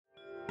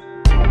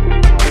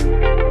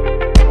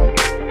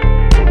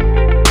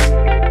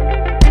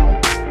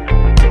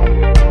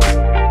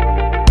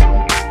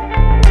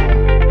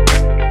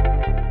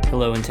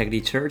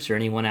Integrity Church, or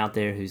anyone out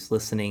there who's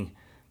listening.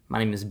 My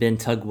name is Ben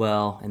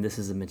Tugwell, and this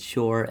is a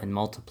Mature and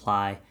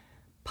Multiply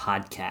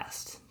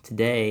podcast.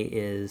 Today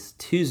is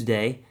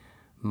Tuesday,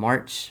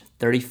 March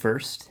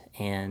 31st,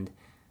 and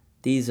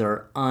these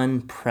are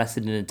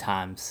unprecedented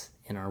times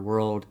in our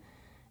world,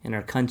 in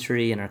our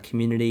country, in our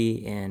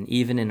community, and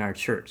even in our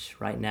church.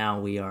 Right now,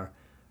 we are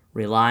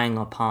relying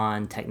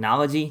upon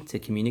technology to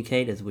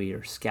communicate as we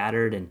are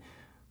scattered and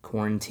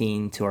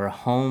quarantined to our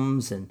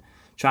homes and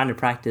trying to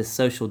practice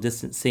social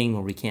distancing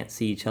where we can't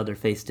see each other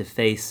face to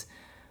face.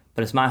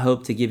 But it's my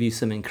hope to give you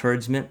some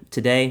encouragement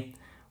today.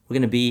 We're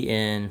going to be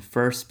in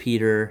 1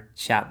 Peter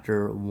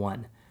chapter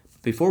 1.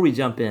 Before we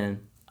jump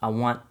in, I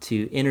want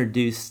to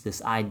introduce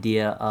this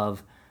idea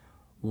of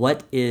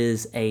what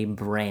is a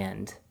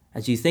brand.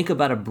 As you think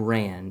about a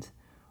brand,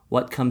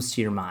 what comes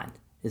to your mind?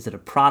 Is it a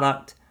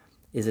product?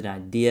 Is it an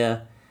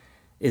idea?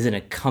 Is it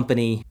a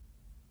company?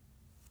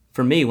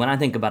 For me, when I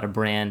think about a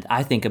brand,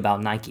 I think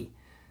about Nike.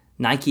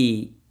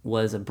 Nike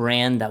was a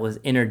brand that was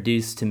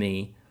introduced to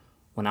me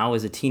when I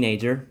was a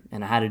teenager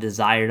and I had a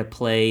desire to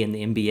play in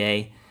the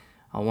NBA.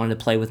 I wanted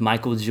to play with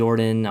Michael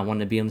Jordan. I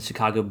wanted to be on the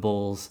Chicago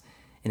Bulls.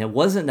 And it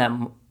wasn't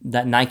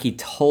that Nike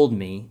told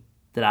me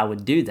that I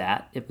would do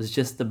that. It was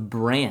just the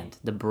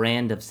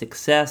brand of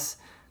success,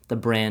 the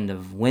brand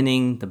of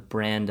winning, the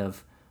brand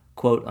of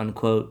quote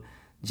unquote,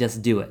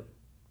 just do it.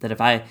 That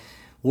if I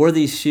wore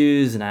these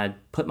shoes and I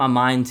put my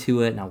mind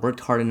to it and I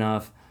worked hard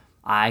enough,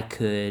 I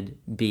could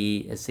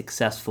be as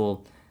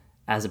successful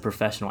as a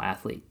professional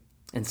athlete.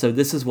 And so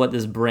this is what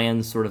this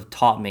brand sort of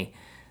taught me.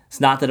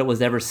 It's not that it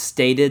was ever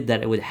stated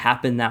that it would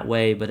happen that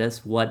way, but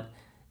it's what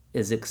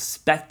is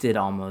expected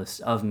almost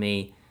of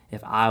me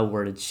if I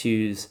were to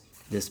choose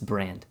this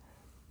brand.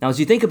 Now, as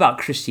you think about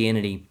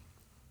Christianity,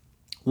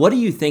 what do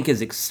you think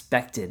is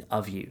expected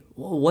of you?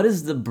 What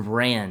is the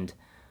brand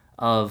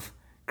of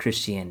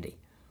Christianity?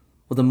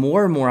 Well, the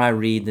more and more I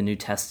read the New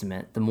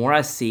Testament, the more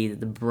I see that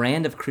the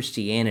brand of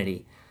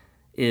Christianity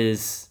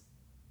is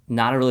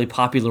not a really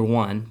popular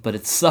one, but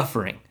it's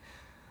suffering.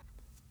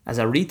 As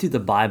I read through the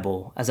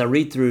Bible, as I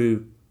read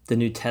through the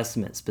New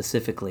Testament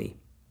specifically,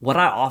 what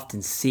I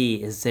often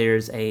see is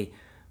there's a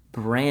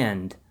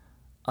brand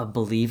of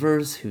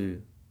believers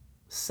who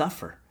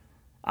suffer.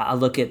 I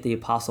look at the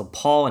Apostle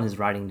Paul and his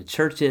writing to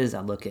churches.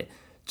 I look at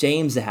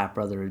James, the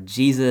half-brother of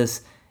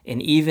Jesus.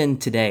 And even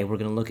today, we're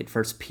going to look at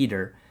 1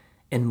 Peter.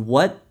 And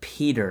what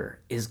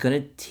Peter is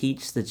going to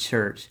teach the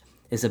church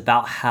is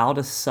about how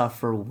to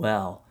suffer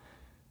well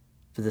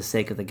for the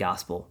sake of the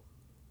gospel.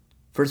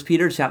 1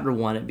 Peter chapter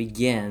 1, it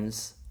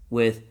begins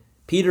with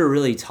Peter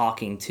really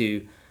talking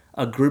to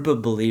a group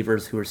of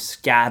believers who are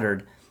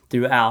scattered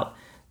throughout.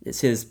 It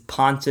says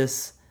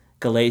Pontus,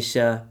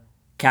 Galatia,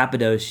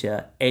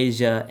 Cappadocia,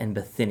 Asia, and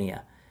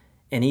Bithynia.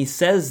 And he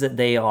says that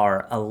they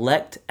are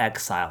elect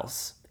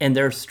exiles, and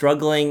they're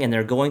struggling and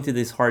they're going through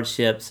these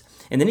hardships.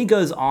 And then he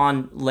goes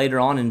on later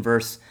on in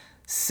verse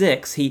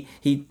 6,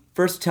 he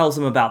first tells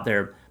them about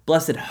their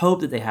blessed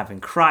hope that they have in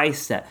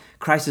Christ, that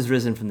Christ is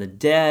risen from the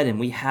dead, and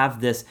we have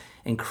this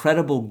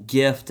incredible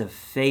gift of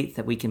faith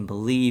that we can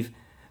believe.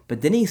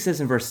 But then he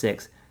says in verse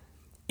 6,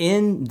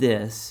 in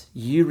this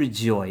you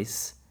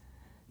rejoice,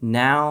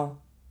 now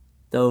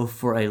though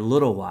for a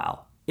little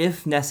while,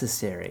 if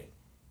necessary,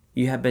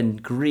 you have been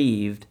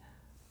grieved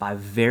by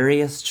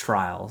various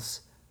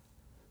trials,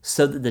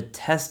 so that the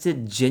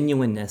tested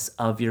genuineness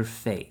of your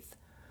faith,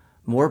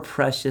 more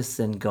precious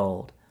than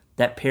gold,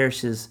 that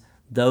perishes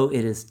though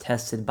it is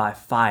tested by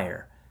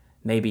fire,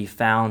 may be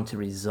found to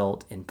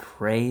result in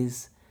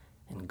praise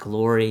and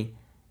glory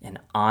and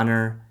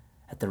honor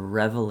at the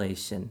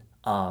revelation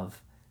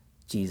of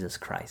Jesus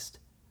Christ.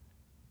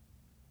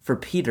 For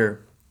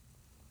Peter,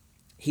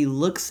 he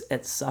looks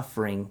at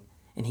suffering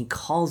and he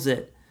calls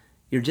it,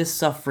 you're just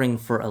suffering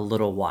for a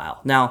little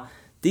while. Now,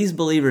 these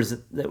believers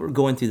that were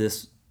going through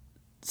this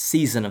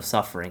season of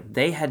suffering,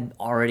 they had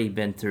already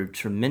been through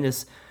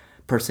tremendous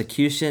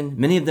persecution.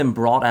 Many of them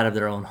brought out of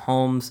their own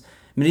homes.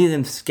 Many of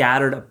them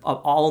scattered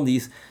all of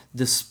these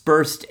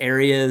dispersed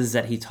areas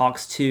that he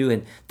talks to,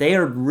 and they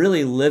are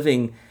really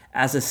living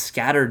as a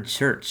scattered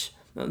church.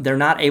 They're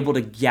not able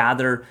to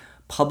gather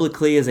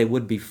publicly as they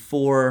would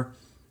before.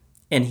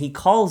 And he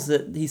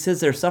says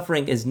their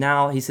suffering is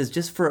now, he says,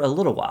 just for a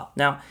little while.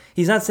 Now,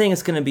 he's not saying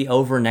it's going to be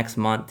over next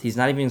month. He's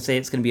not even going to say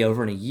it's going to be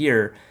over in a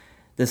year.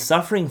 The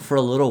suffering for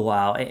a little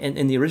while,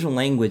 in the original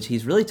language,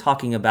 he's really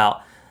talking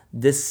about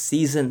this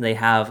season they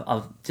have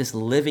of just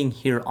living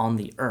here on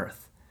the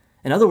earth.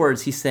 In other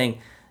words, he's saying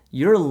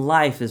your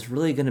life is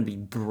really going to be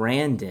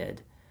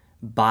branded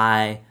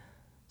by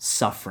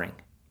suffering.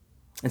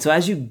 And so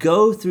as you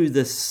go through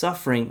this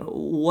suffering,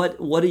 what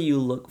do you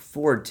look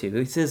forward to?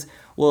 He says,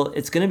 well,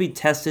 it's going to be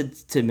tested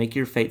to make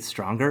your faith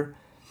stronger.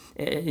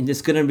 And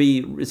it's going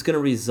to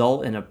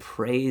result in a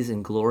praise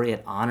and glory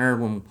and honor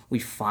when we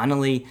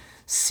finally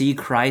see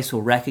Christ.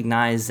 We'll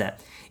recognize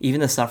that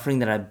even the suffering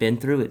that I've been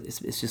through,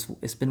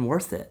 it's been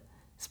worth it.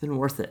 It's been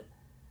worth it.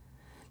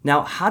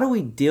 Now, how do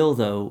we deal,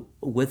 though,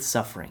 with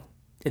suffering?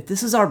 If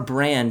this is our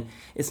brand,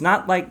 it's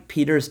not like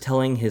Peter's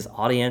telling his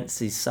audience,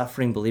 these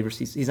suffering believers,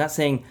 he's not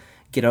saying,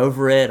 get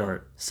over it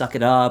or suck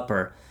it up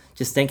or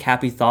just think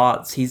happy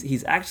thoughts.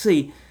 He's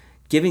actually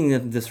giving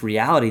them this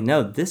reality.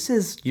 No,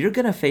 you're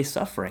going to face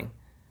suffering.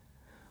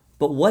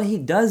 But what he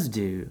does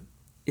do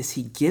is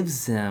he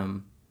gives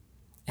them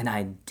an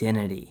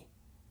identity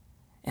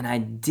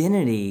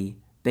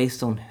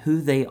based on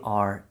who they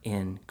are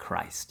in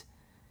Christ.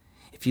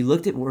 If you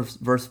looked at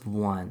verse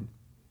 1,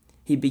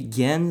 he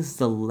begins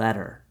the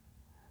letter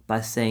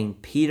by saying,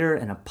 Peter,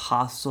 an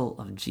apostle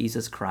of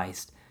Jesus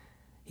Christ.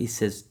 He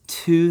says,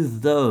 to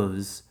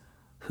those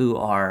who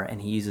are,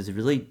 and he uses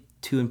really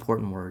two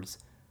important words,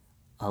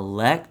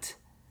 elect,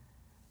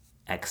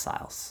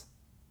 exiles.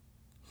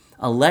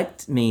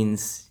 Elect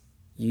means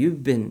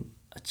you've been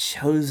a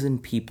chosen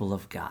people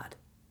of God.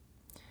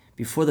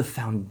 Before the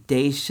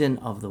foundation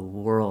of the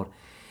world,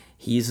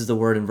 he uses the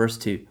word in verse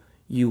 2,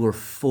 you were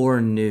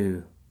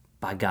foreknew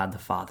by God the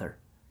Father,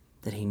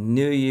 that he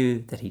knew you,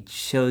 that he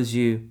chose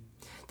you,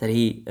 that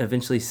he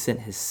eventually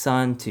sent his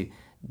son to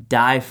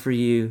die for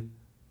you,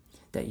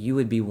 that you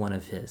would be one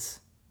of his.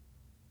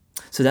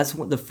 So that's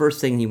the first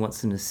thing he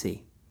wants them to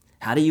see.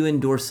 How do you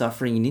endure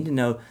suffering? You need to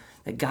know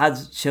that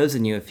God's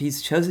chosen you. If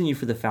he's chosen you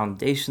for the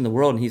foundation of the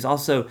world, and he's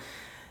also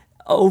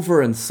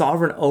over and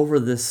sovereign over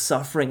this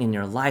suffering in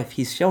your life,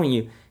 he's showing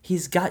you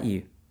he's got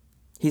you.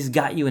 He's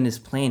got you in his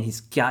plan. He's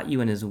got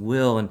you in his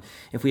will. And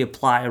if we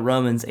apply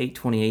Romans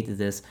 8:28 to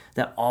this,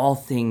 that all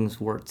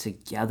things work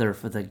together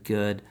for the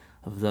good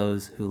of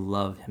those who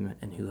love him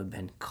and who have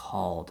been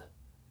called.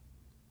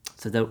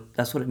 So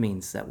that's what it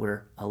means, that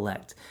we're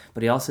elect.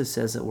 But he also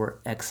says that we're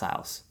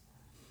exiles.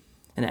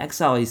 And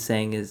exile, he's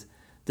saying, is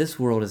this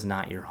world is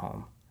not your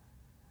home.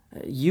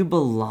 You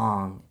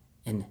belong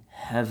in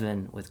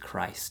heaven with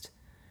Christ.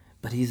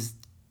 But he's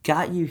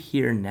got you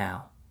here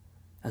now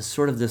as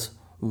sort of this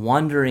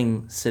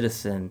wandering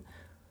citizen,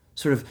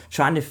 sort of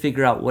trying to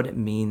figure out what it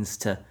means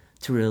to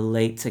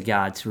relate to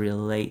God, to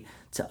relate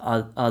to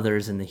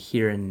others in the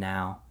here and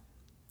now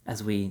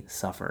as we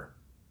suffer.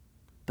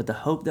 But the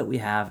hope that we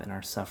have in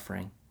our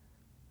suffering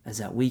is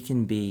that we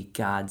can be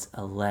God's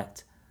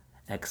elect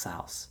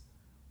exiles.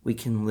 We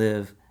can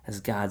live as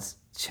God's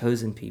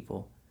chosen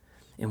people,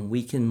 and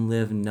we can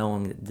live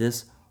knowing that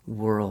this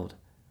world,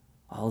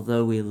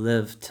 although we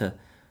live to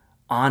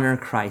honor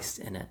Christ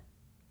in it,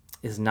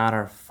 is not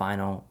our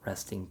final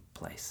resting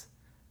place,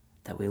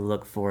 that we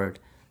look forward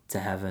to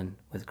heaven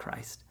with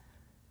Christ.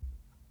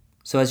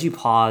 So as you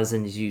pause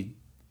and as you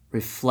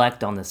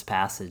reflect on this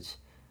passage,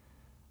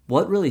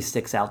 what really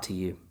sticks out to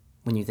you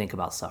when you think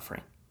about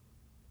suffering?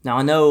 Now,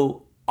 I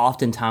know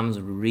oftentimes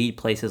we read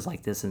places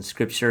like this in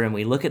Scripture and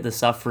we look at the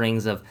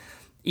sufferings of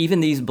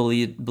even these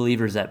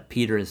believers that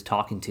Peter is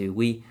talking to.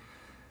 We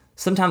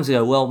sometimes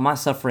go, well, my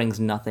suffering's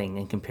nothing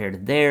in compared to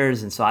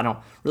theirs, and so I don't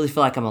really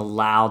feel like I'm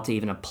allowed to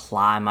even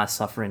apply my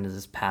suffering to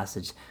this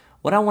passage.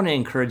 What I want to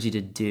encourage you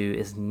to do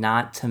is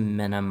not to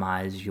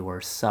minimize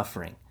your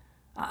suffering.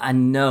 I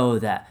know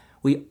that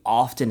we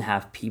often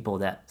have people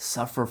that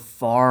suffer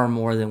far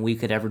more than we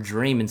could ever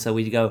dream, and so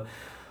we go,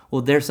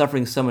 well, their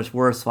suffering is so much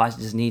worse, so I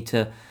just need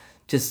to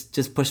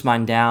just push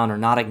mine down or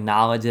not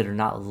acknowledge it or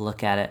not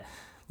look at it.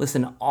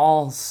 Listen,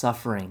 all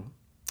suffering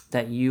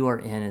that you are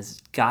in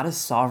is God is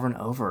sovereign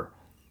over.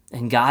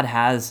 And God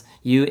has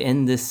you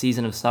in this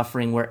season of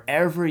suffering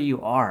wherever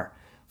you are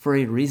for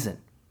a reason.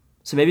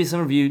 So maybe some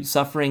of you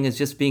suffering is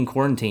just being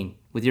quarantined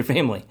with your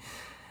family.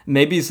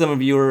 Maybe some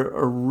of you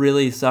are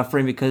really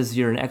suffering because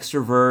you're an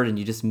extrovert and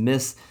you just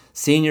miss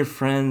seeing your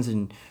friends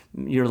and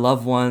your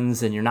loved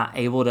ones and you're not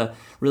able to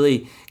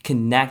really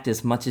connect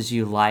as much as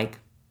you like.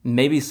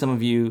 Maybe some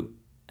of you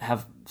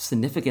have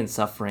significant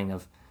suffering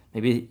of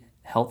maybe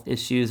health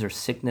issues or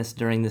sickness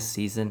during this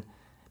season.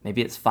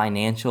 Maybe it's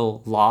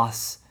financial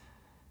loss.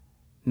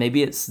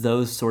 Maybe it's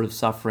those sort of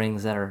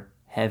sufferings that are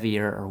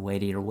heavier or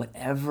weightier,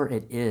 whatever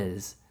it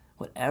is,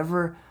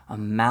 whatever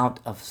amount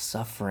of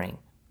suffering.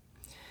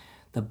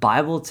 The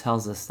Bible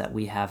tells us that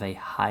we have a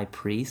high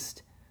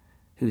priest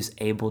who's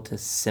able to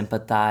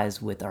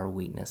sympathize with our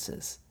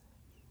weaknesses,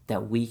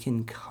 that we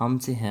can come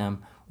to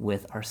him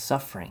with our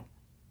suffering.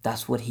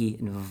 That's what he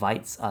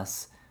invites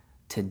us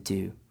to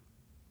do.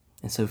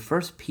 And so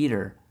 1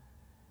 Peter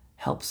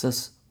helps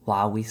us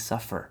while we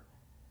suffer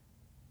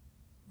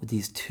with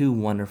these two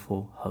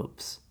wonderful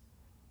hopes.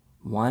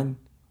 One,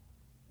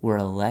 we're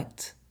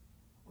elect,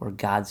 we're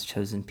God's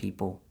chosen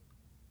people,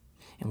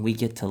 and we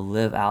get to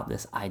live out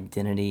this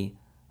identity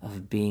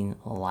of being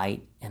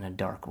light in a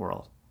dark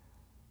world.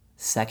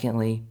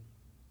 Secondly,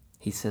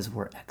 he says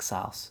we're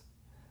exiles.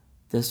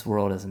 This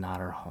world is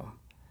not our home.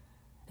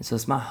 And so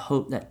it's my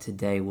hope that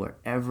today,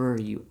 wherever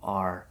you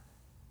are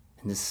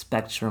in the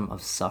spectrum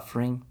of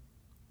suffering,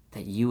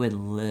 that you would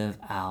live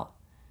out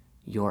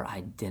your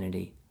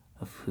identity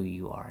of who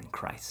you are in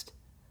Christ.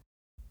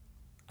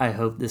 I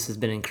hope this has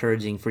been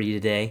encouraging for you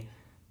today,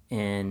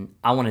 and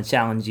I want to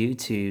challenge you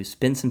to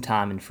spend some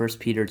time in 1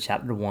 Peter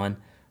chapter 1,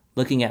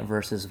 looking at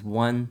verses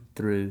 1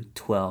 through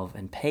 12,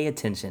 and pay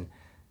attention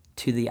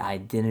to the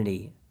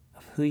identity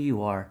of who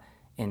you are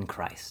in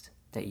Christ,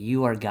 that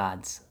you are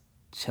God's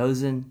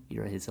chosen,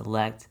 you're his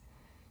elect,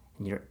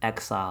 and you're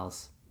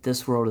exiles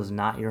This world is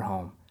not your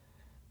home,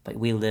 but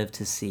we live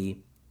to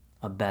see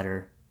a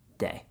better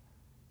day.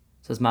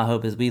 So it's my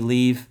hope as we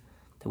leave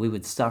that we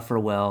would suffer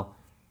well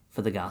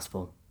for the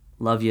gospel.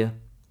 Love you.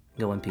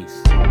 Go in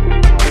peace.